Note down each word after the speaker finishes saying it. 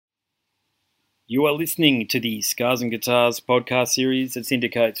You are listening to the Scars and Guitars podcast series that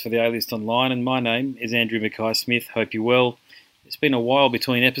syndicates for the A-List Online, and my name is Andrew Mackay-Smith. Hope you're well. It's been a while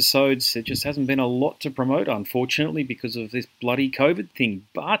between episodes. There just hasn't been a lot to promote, unfortunately, because of this bloody COVID thing.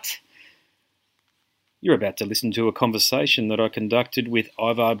 But you're about to listen to a conversation that I conducted with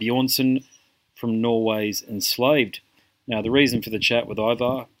Ivar Bjornson from Norway's Enslaved. Now, the reason for the chat with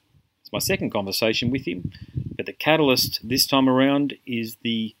Ivar, it's my second conversation with him, but the catalyst this time around is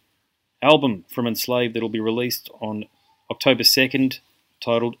the album from Enslaved that will be released on October 2nd,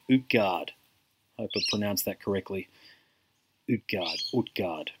 titled Utgard. I hope I pronounced that correctly.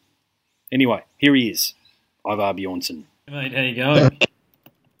 Utgard. Anyway, here he is, Ivar Bjornson. Hey mate, how you going?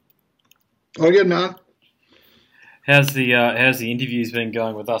 All good, man. How's the interviews been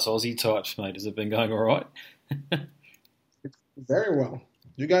going with us Aussie types, mate? Has it been going all right? Very well.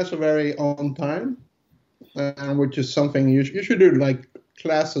 You guys are very on time, which is something you should do, like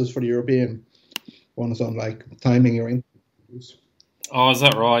classes for the European ones on like timing your interviews. Oh, is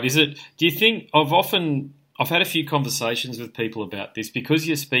that right? Is it? Do you think I've had a few conversations with people about this because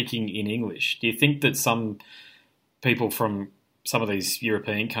you're speaking in English. Do you think that some people from some of these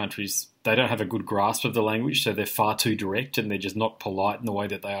European countries, they don't have a good grasp of the language, so they're far too direct and they're just not polite in the way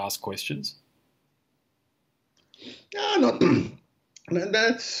that they ask questions?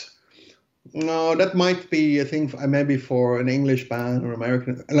 No, that might be a thing maybe for an English band or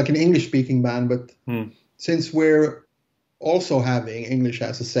American, like an English-speaking band. But since we're also having English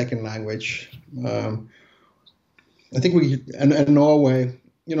as a second language, I think and Norway,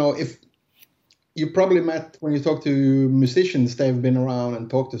 if you probably met, when you talk to musicians, they've been around and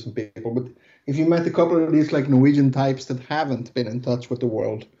talked to some people. But if you met a couple of these like Norwegian types that haven't been in touch with the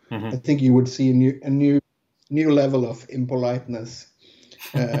world, I think you would see a new level of impoliteness.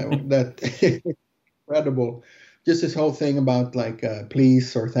 That incredible. Just this whole thing about like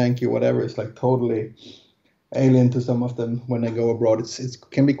please or thank you, whatever, is like totally alien to some of them when they go abroad. It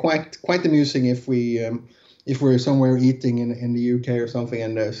can be quite amusing if we're somewhere eating in the UK or something,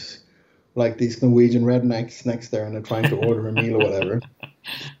 and there's like these Norwegian rednecks next there and they're trying to order a meal or whatever.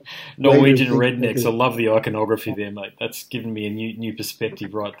 Norwegian rednecks. I love the iconography there, mate. That's given me a new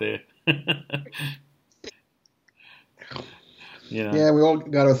perspective right there. Yeah, we all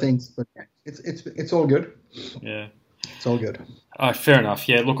got our things, but it's all good. Yeah, it's all good. Fair enough.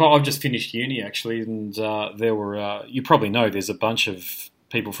 Yeah, look, I've just finished uni actually, and there were you probably know there's a bunch of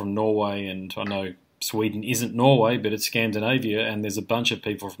people from Norway, and I know Sweden isn't Norway, but it's Scandinavia, and there's a bunch of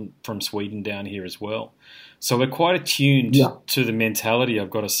people from Sweden down here as well. So we're quite attuned to the mentality. I've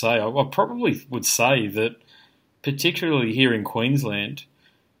got to say, I probably would say that, particularly here in Queensland,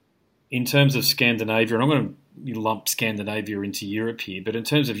 in terms of Scandinavia, and I'm going to lump Scandinavia into Europe here, but in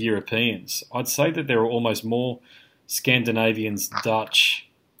terms of Europeans, I'd say that there are almost more Scandinavians and Dutch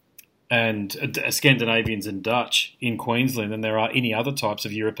in Queensland than there are any other types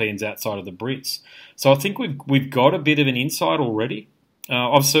of Europeans outside of the Brits. So I think we've got a bit of an insight already.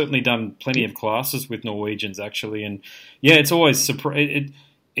 I've certainly done plenty of classes with Norwegians actually, and yeah, it's always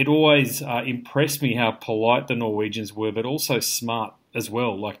it always impressed me how polite the Norwegians were, but also smart as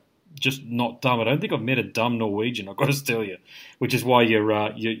well. Like, just not dumb. I don't think I've met a dumb Norwegian, I've got to tell you, which is why your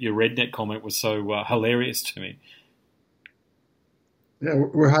redneck comment was so hilarious to me. Yeah,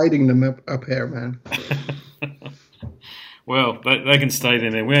 we're hiding them up here, man. Well, they can stay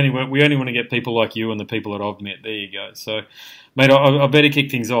there. We only want to get people like you and the people that I've met. There you go. So, mate, I better kick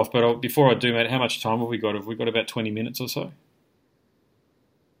things off. But before I do, mate, how much time have we got? Have we got about 20 minutes or so?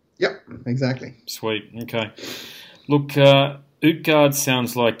 Yep, exactly. Sweet. Okay. Look, Utgard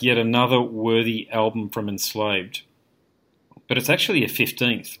sounds like yet another worthy album from Enslaved. But it's actually a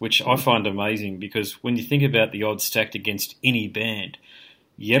 15th, which I find amazing because when you think about the odds stacked against any band,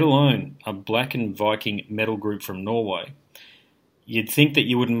 yet alone a black and Viking metal group from Norway, you'd think that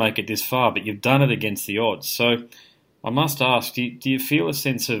you wouldn't make it this far, but you've done it against the odds. So I must ask, do you feel a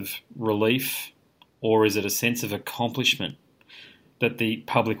sense of relief, or is it a sense of accomplishment that the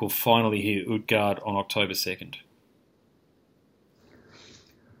public will finally hear Utgard on October 2nd?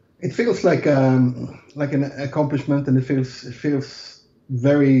 It feels like an accomplishment, and it feels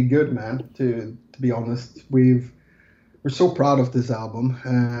very good, man. To be honest, we're so proud of this album,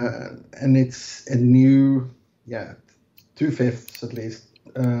 and it's a new, 2/5 at least,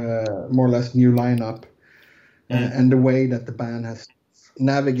 more or less new lineup, and the way that the band has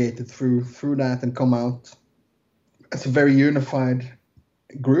navigated through that and come out as a very unified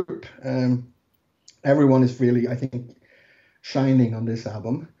group. Everyone is really, I think, shining on this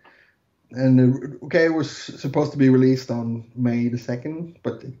album. And it was supposed to be released on May the 2nd,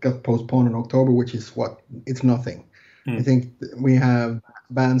 but it got postponed in October, which is it's nothing. I think we have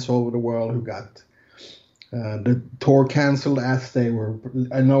bands all over the world who got the tour cancelled as they were.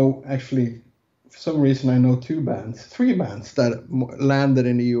 I know, actually, for some reason, I know three bands that landed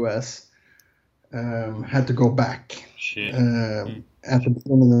in the US had to go back at the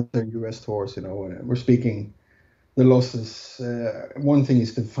beginning of their US tours. We're speaking the losses. One thing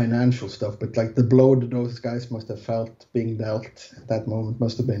is the financial stuff, but like the blow that those guys must have felt being dealt at that moment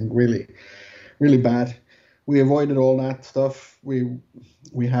must have been really, really bad. We avoided all that stuff. We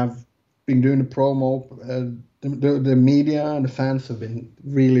have been doing the promo. The media and the fans have been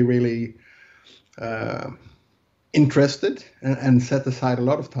really, really interested and set aside a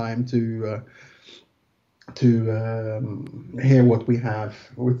lot of time to hear what we have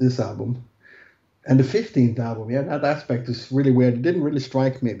with this album. And the 15th album, that aspect is really weird. It didn't really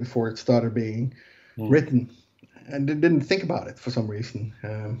strike me before it started being written, and I didn't think about it for some reason.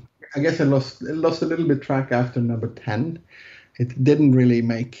 I guess I lost a little bit track after number 10. It didn't really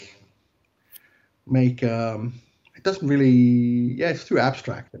make. It doesn't really. Yeah, it's too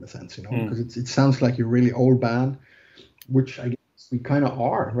abstract in a sense, because it sounds like a really old band, which I guess we kind of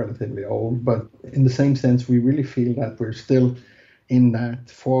are relatively old, but in the same sense, we really feel that we're still in that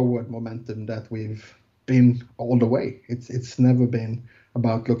forward momentum that we've been all the way. It's never been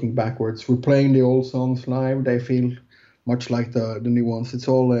about looking backwards. We're playing the old songs live. They feel much like the new ones. It's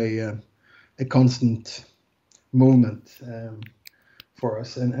all a constant movement for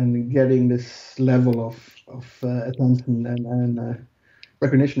us, and getting this level of attention and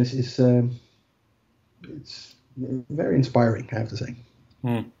recognition is it's very inspiring, I have to say.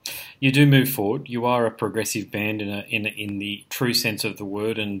 You do move forward. You are a progressive band in the true sense of the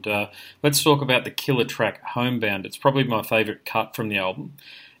word. And let's talk about the killer track, Homebound. It's probably my favourite cut from the album.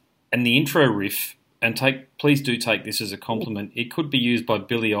 And the intro riff, and please do take this as a compliment, it could be used by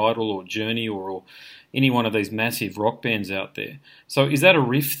Billy Idol or Journey or any one of these massive rock bands out there. So is that a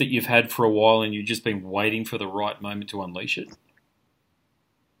riff that you've had for a while and you've just been waiting for the right moment to unleash it?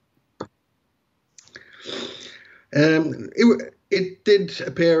 It did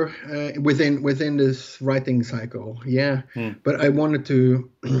appear within this writing cycle, yeah. But I wanted to.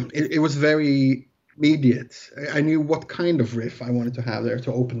 It was very immediate. I knew what kind of riff I wanted to have there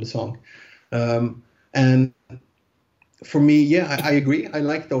to open the song, and for me, yeah, I agree. I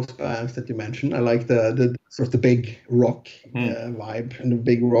like those bands that you mentioned. I like the sort of the big rock vibe and the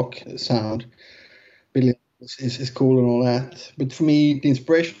big rock sound. Billy is cool and all that. But for me, the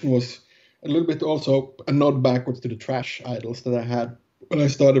inspiration was a little bit also a nod backwards to the thrash idols that I had when I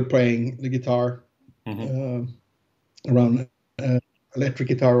started playing the guitar around electric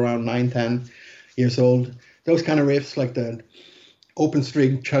guitar around 9-10 years old. Those kind of riffs, like the open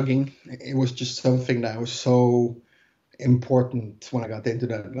string chugging, it was just something that was so important when I got into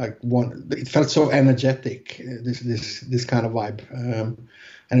that. It felt so energetic, this kind of vibe,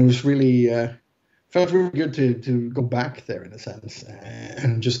 and it was really felt really good to go back there in a sense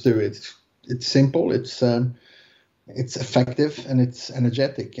and just do it. It's simple, it's effective, and it's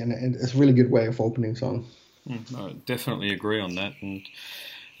energetic, and it's a really good way of opening a song. I definitely agree on that. And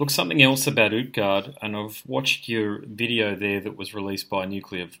look, something else about Utgard, and I've watched your video there that was released by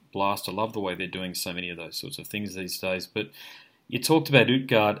Nuclear Blast. I love the way they're doing so many of those sorts of things these days. But you talked about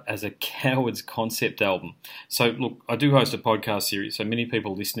Utgard as a Cowards concept album. So look, I do host a podcast series, so many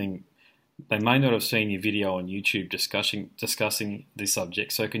people listening, they may not have seen your video on YouTube discussing this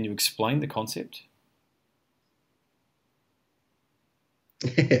subject. So can you explain the concept?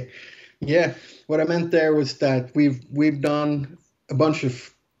 Yeah, what I meant there was that we've done a bunch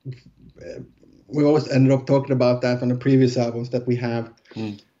of. We always ended up talking about that on the previous albums that we have.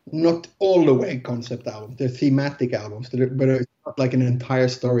 Not all the way concept albums; they're thematic albums, but it's not like an entire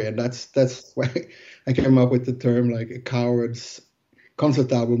story, and that's why I came up with the term like a Cowards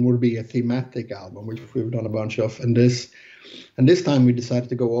concept album would be a thematic album, which we've done a bunch of, and this time we decided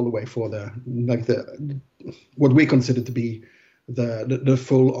to go all the way for what we consider to be the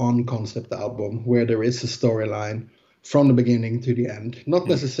full-on concept album, where there is a storyline from the beginning to the end, not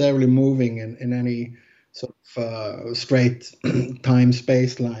necessarily moving in any sort of straight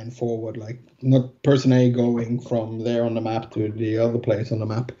time-space line forward, like not person A going from there on the map to the other place on the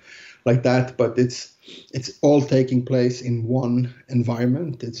map like that, but it's all taking place in one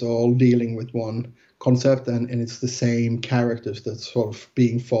environment. It's all dealing with one concept, and it's the same characters that's sort of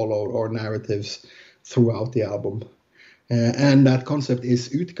being followed, or narratives throughout the album. And that concept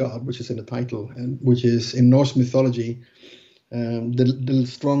is Utgard, which is in the title, and which is in Norse mythology the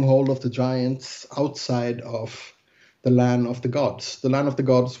stronghold of the giants outside of the land of the gods. The land of the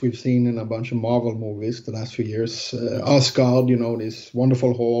gods we've seen in a bunch of Marvel movies the last few years. Asgard, these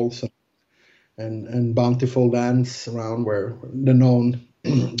wonderful halls and bountiful lands around where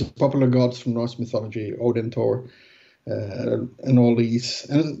the popular gods from Norse mythology, Odin, Thor, and all these.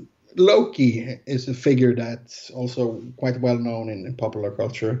 And Loki is a figure that's also quite well known in popular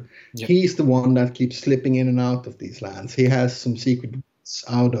culture. Yep. He's the one that keeps slipping in and out of these lands. He has some secret routes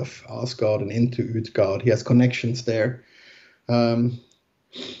out of Asgard and into Utgard. He has connections there.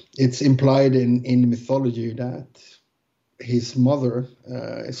 It's implied in mythology that his mother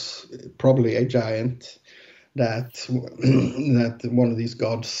is probably a giant that one of these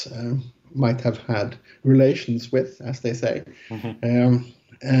gods might have had relations with, as they say. Mm-hmm.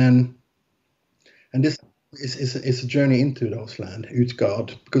 And this is a journey into those lands,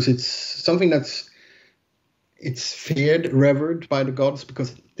 Utgard, because it's something it's feared, revered by the gods,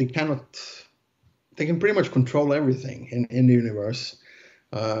 because they can pretty much control everything in the universe.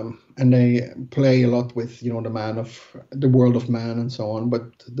 And they play a lot with, the world of man and so on.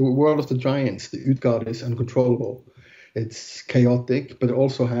 But the world of the giants, the Utgard, is uncontrollable. It's chaotic, but it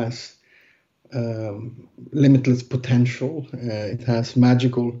also has limitless potential. It has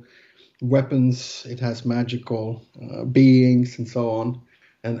magical weapons. It has magical beings and so on,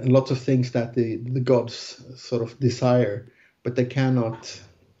 and lots of things that the gods sort of desire, but they cannot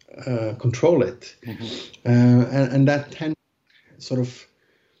control it. Mm-hmm. And that sort of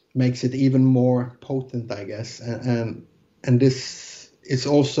makes it even more potent, I guess. And this is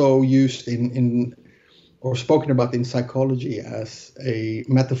also used in or spoken about in psychology as a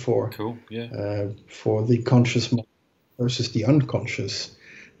metaphor. Cool. Yeah. For the conscious versus the unconscious,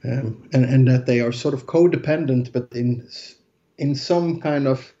 and that they are sort of codependent, but in some kind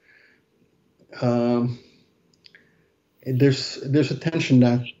of there's a tension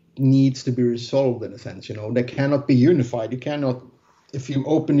that needs to be resolved in a sense. They cannot be unified. You cannot. If you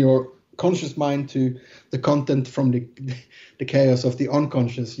open your conscious mind to the content from the chaos of the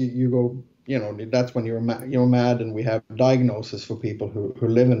unconscious, you go, that's when you're mad, and we have diagnosis for people who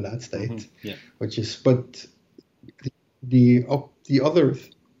live in that state. Mm-hmm. Yeah. But the other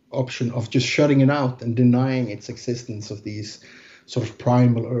option of just shutting it out and denying its existence of these sort of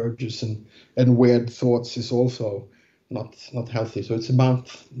primal urges and weird thoughts is also not healthy. So it's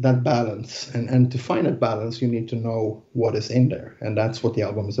about that balance, and to find that balance, you need to know what is in there, and that's what the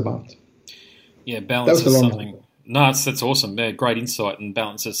album is about. Yeah, balance is something. No, that's awesome. Yeah, great insight, and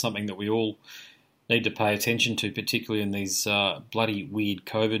balance is something that we all need to pay attention to, particularly in these bloody weird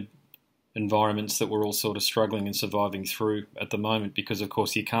COVID environments that we're all sort of struggling and surviving through at the moment. Because of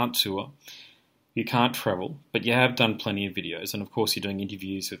course you can't tour, you can't travel, but you have done plenty of videos, and of course you're doing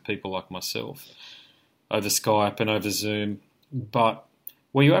interviews with people like myself over Skype and over Zoom. But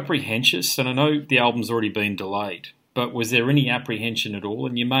were you apprehensive? And I know the album's already been delayed, but was there any apprehension at all?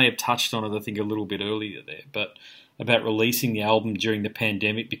 And you may have touched on it, I think, a little bit earlier there, but about releasing the album during the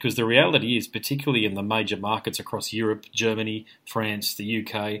pandemic, because the reality is, particularly in the major markets across Europe, Germany, France, the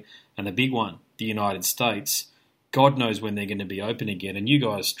UK, and the big one, the United States, God knows when they're going to be open again. And you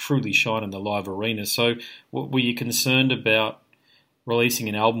guys truly shine in the live arena. So were you concerned about releasing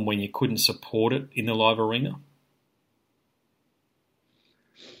an album when you couldn't support it in the live arena?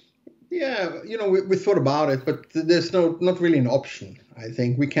 Yeah, we thought about it, but there's not really an option. I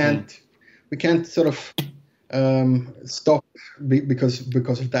think we can't sort of stop because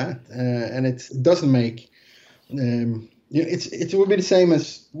of that, and it doesn't make. It will be the same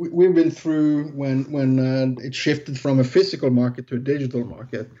as we've been through when it shifted from a physical market to a digital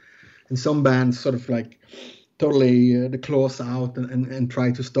market, and some bands sort of like totally the claws out and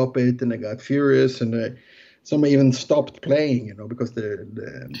try to stop it, and they got furious, and some even stopped playing, because they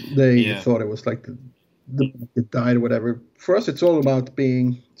thought it was like the market died or whatever. For us, it's all about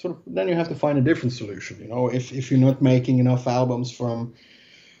being sort of. Then you have to find a different solution. If you're not making enough albums from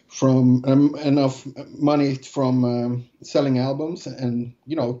enough money from selling albums and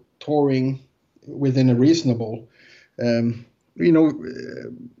touring within a reasonable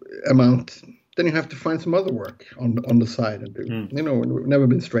amount, then you have to find some other work on the side and do. We've never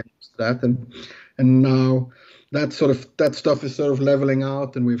been strangers to that, and now that stuff is sort of leveling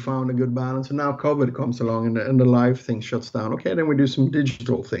out, and we found a good balance. And now COVID comes along, and the live thing shuts down. Okay, then we do some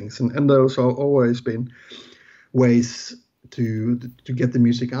digital things, and those have always been ways to get the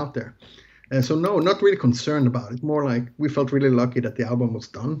music out there. So no, not really concerned about it. More like we felt really lucky that the album was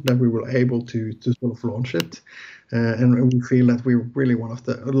done, that we were able to sort of launch it, and we feel that we're really one of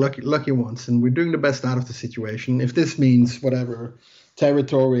the lucky ones, and we're doing the best out of the situation. If this means whatever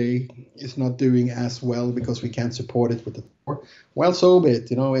territory is not doing as well because we can't support it with the tour, well, so be it.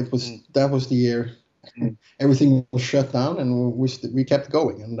 That was the year everything was shut down, and we kept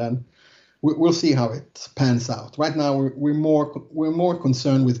going, and then we'll see how it pans out. Right now, we're more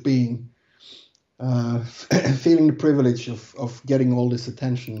concerned with being feeling the privilege of getting all this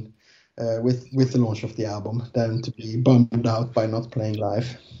attention with the launch of the album than to be bummed out by not playing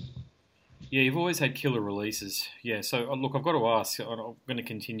live. Yeah, you've always had killer releases. Yeah, so look, I've got to ask. I'm going to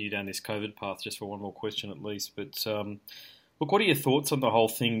continue down this COVID path just for one more question at least. But look, what are your thoughts on the whole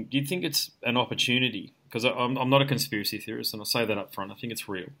thing? Do you think it's an opportunity? Because I'm not a conspiracy theorist, and I'll say that up front. I think it's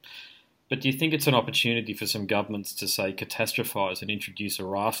real. But do you think it's an opportunity for some governments to, say, catastrophise and introduce a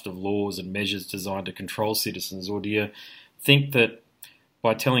raft of laws and measures designed to control citizens? Or do you think that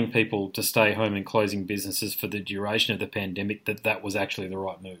by telling people to stay home and closing businesses for the duration of the pandemic, that was actually the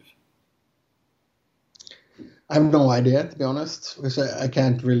right move? I have no idea, to be honest, because I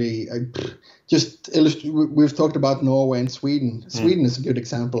can't really just illustrate. We've talked about Norway and Sweden. Sweden is a good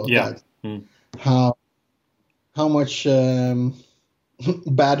example of that. How much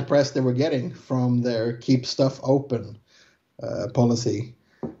bad press they were getting from their keep stuff open policy,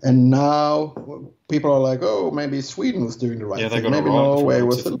 and now people are like, oh, maybe Sweden was doing the right thing. Maybe Norway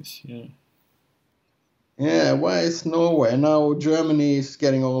was. Yeah, why is Norway now? Germany is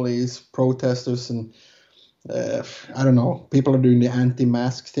getting all these protesters and. I don't know. People are doing the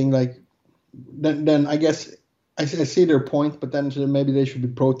anti-mask thing. Like, then I guess I see their point, but then maybe they should be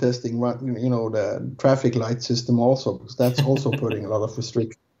protesting, the traffic light system also, because that's also putting a lot of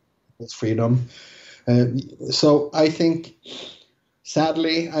restrictions on freedom. So I think,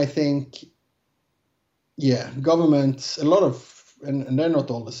 sadly, governments, a lot of, and they're not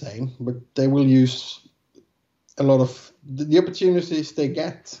all the same, but they will use a lot of the opportunities they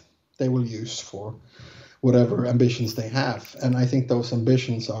get. They will use for whatever ambitions they have. And I think those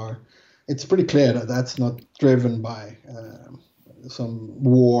ambitions it's pretty clear that that's not driven by some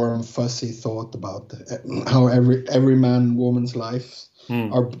warm, fuzzy thought about how every man and woman's lives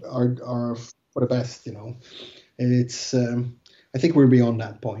are for the best, It's, I think we're beyond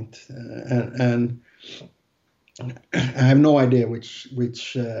that point. And I have no idea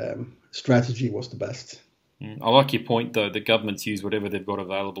which strategy was the best. I like your point, though. The governments use whatever they've got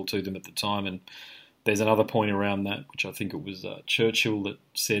available to them at the time, and there's another point around that, which I think it was Churchill that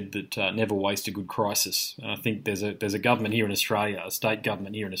said that never waste a good crisis. And I think there's a government here in Australia, a state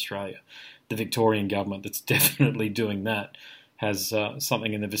government here in Australia, the Victorian government, that's definitely doing that. Has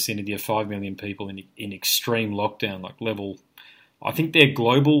something in the vicinity of 5 million people in extreme lockdown, like level. I think they're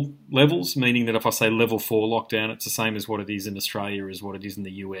global levels, meaning that if I say level 4 lockdown, it's the same as what it is in Australia, as what it is in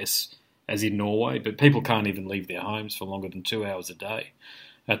the US, as in Norway. But people can't even leave their homes for longer than 2 hours a day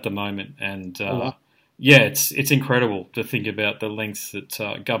at the moment, and. Yeah, it's incredible to think about the lengths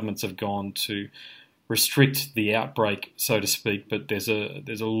that governments have gone to restrict the outbreak, so to speak. But there's a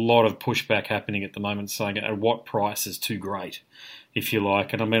lot of pushback happening at the moment, saying at what price is too great, if you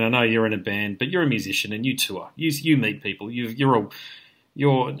like. And I mean, I know you're in a band, but you're a musician and you tour. You meet people. You're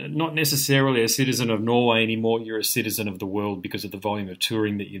not necessarily a citizen of Norway anymore. You're a citizen of the world because of the volume of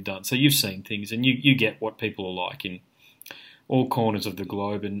touring that you've done. So you've seen things, and you get what people are like in all corners of the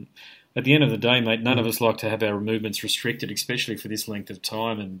globe. And at the end of the day, mate, none of us like to have our movements restricted, especially for this length of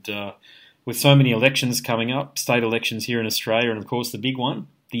time. And with so many elections coming up, state elections here in Australia, and of course the big one,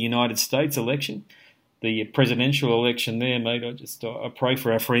 the United States election, the presidential election there, mate, I pray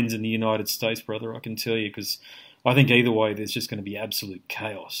for our friends in the United States, brother, I can tell you, because I think either way there's just going to be absolute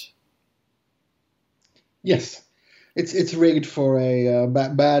chaos. Yes. It's rigged for a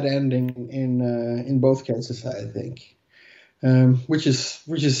bad ending in both cases, I think. Which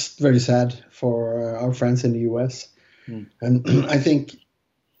is very sad for our friends in the US, and I think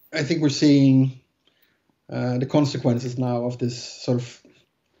we're seeing the consequences now of this sort of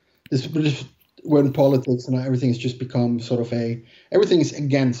this when politics and everything has just become sort of everything is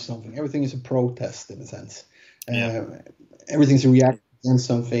against something, everything is a protest in a sense, everything's a reaction against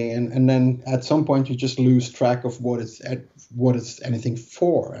something, and then at some point you just lose track of what is anything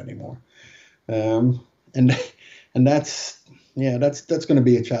for anymore, and that's. Yeah, that's going to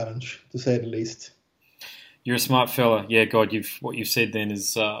be a challenge, to say the least. You're a smart fella. Yeah, God, what you've said then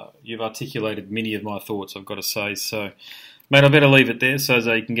is you've articulated many of my thoughts, I've got to say. So, mate, I better leave it there so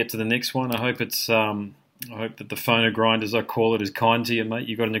that you can get to the next one. I hope that the phonogrind, as I call it, is kind to you, mate.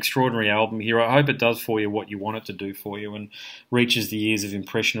 You've got an extraordinary album here. I hope it does for you what you want it to do for you and reaches the ears of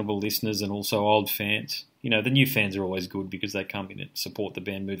impressionable listeners and also old fans. The new fans are always good because they come in and support the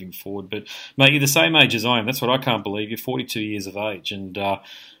band moving forward. But, mate, you're the same age as I am. That's what I can't believe. You're 42 years of age. And,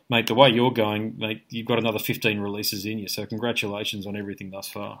 mate, the way you're going, mate, you've got another 15 releases in you. So congratulations on everything thus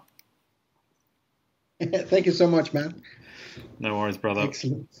far. Thank you so much, man. No worries, brother.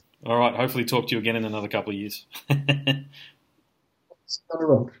 Excellent. All right. Hopefully talk to you again in another couple of years. On the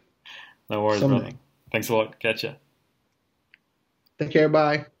road. No worries, brother. Thanks a lot. Catch ya. Take care.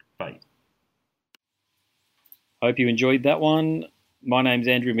 Bye. Bye. Hope you enjoyed that one. My name's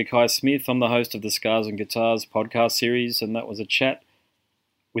Andrew Mackay-Smith. I'm the host of the Scars and Guitars podcast series, and that was a chat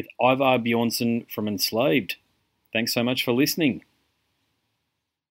with Ivar Bjornsson from Enslaved. Thanks so much for listening.